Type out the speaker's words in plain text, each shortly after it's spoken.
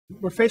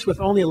We're faced with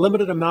only a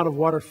limited amount of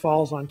water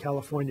falls on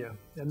California,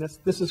 and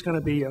this is going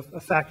to be a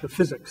fact of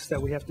physics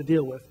that we have to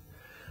deal with.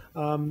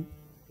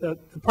 The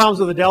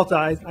problems of the Delta,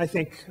 I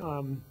think,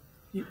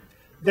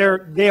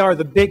 they are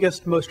the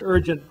biggest, most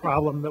urgent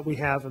problem that we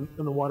have in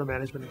the water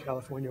management in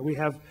California. We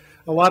have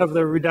a lot of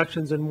the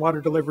reductions in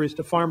water deliveries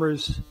to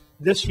farmers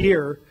this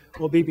year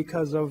will be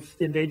because of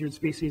the endangered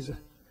species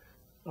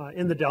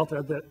in the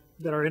Delta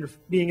that are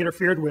being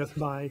interfered with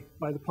by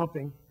the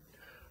pumping.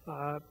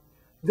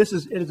 It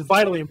is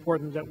vitally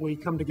important that we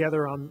come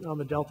together on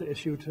the Delta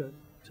issue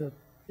to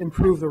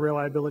improve the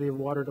reliability of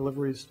water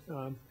deliveries,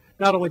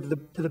 not only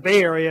to the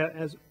Bay Area,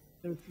 as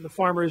the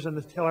farmers in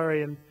the Tail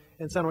area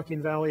and San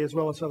Joaquin Valley, as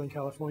well as Southern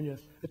California.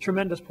 A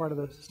tremendous part of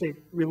the state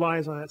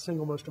relies on that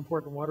single most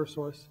important water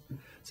source.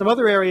 Some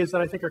other areas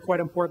that I think are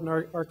quite important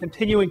are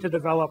continuing to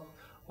develop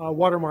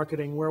water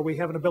marketing, where we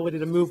have an ability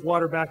to move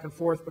water back and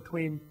forth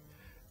between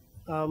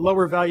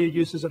lower value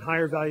uses and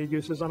higher value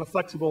uses on a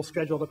flexible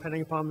schedule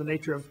depending upon the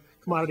nature of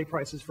commodity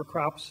prices for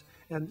crops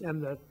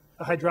and the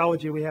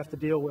hydrology we have to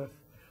deal with.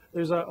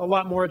 There's a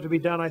lot more to be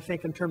done, I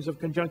think, in terms of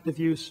conjunctive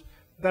use,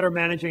 better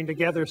managing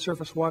together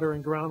surface water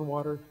and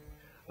groundwater.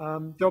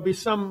 There'll be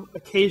some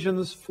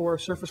occasions for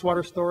surface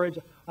water storage.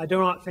 I do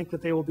not think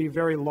that they will be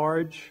very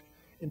large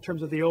in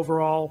terms of the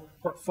overall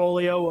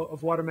portfolio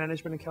of water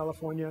management in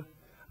California.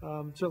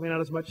 Certainly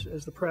not as much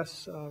as the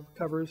press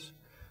covers.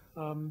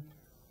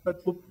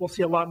 But we'll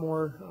see a lot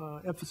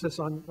more emphasis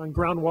on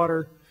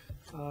groundwater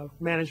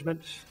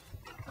management,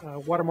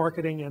 water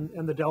marketing,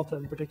 and the Delta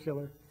in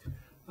particular.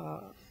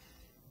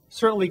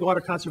 Certainly,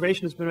 water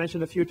conservation has been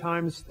mentioned a few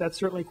times. That's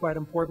certainly quite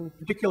important,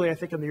 particularly, I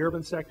think, in the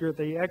urban sector.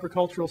 The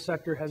agricultural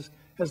sector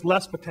has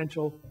less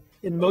potential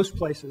in most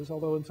places,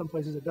 although in some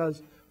places it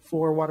does,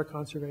 for water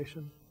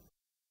conservation.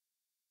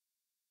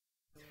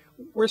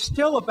 We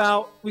still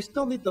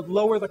need to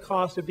lower the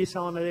cost of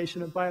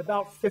desalination by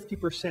about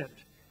 50%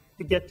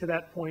 to get to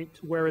that point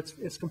where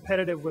it's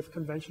competitive with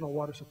conventional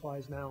water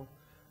supplies now.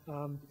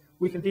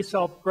 We can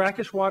desal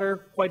brackish water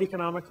quite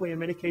economically. In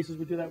many cases,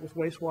 we do that with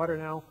wastewater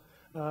now.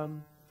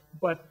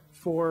 But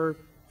for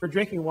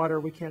drinking water,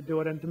 we can't do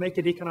it. And to make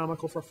it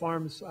economical for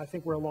farms, I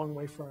think we're a long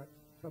way from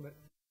it.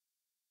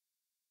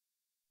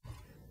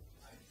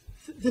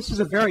 This is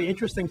a very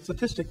interesting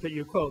statistic that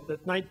you quote,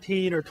 that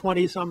 19 or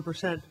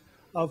 20-some%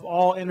 of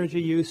all energy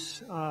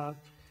use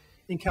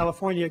in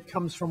California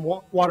comes from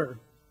water.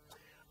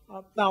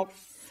 About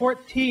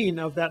 14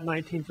 of that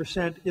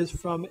 19% is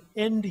from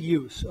end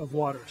use of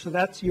water. So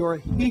that's your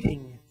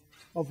heating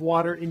of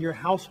water in your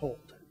household.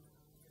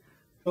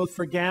 Both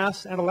for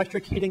gas and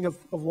electric heating of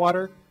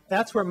water,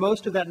 that's where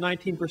most of that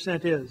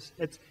 19% is.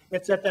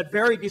 It's at that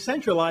very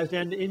decentralized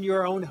end in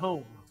your own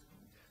home.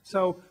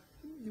 So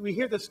we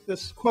hear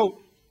this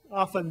quote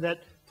often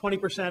that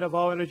 20% of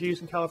all energy use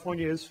in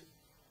California is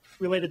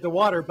related to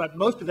water, but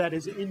most of that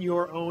is in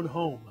your own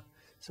home.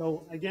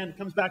 So again, it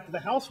comes back to the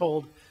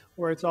household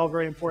where it's all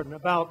very important.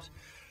 About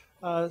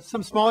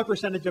some smaller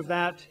percentage of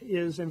that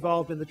is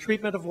involved in the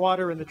treatment of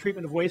water and the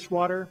treatment of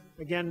wastewater,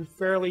 again,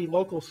 fairly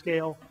local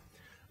scale.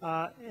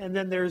 And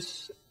then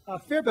there's a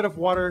fair bit of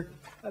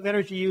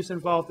energy use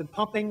involved in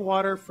pumping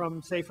water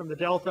from the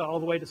Delta all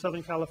the way to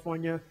Southern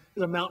California.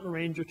 There's a mountain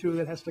range or two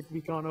that has to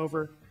be gone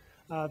over.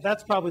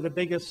 That's probably the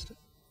biggest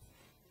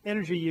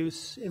energy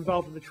use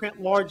involved in the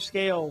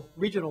large-scale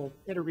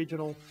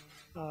interregional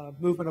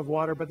movement of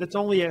water, but it's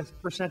only a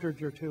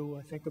percentage or two,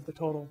 I think, of the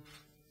total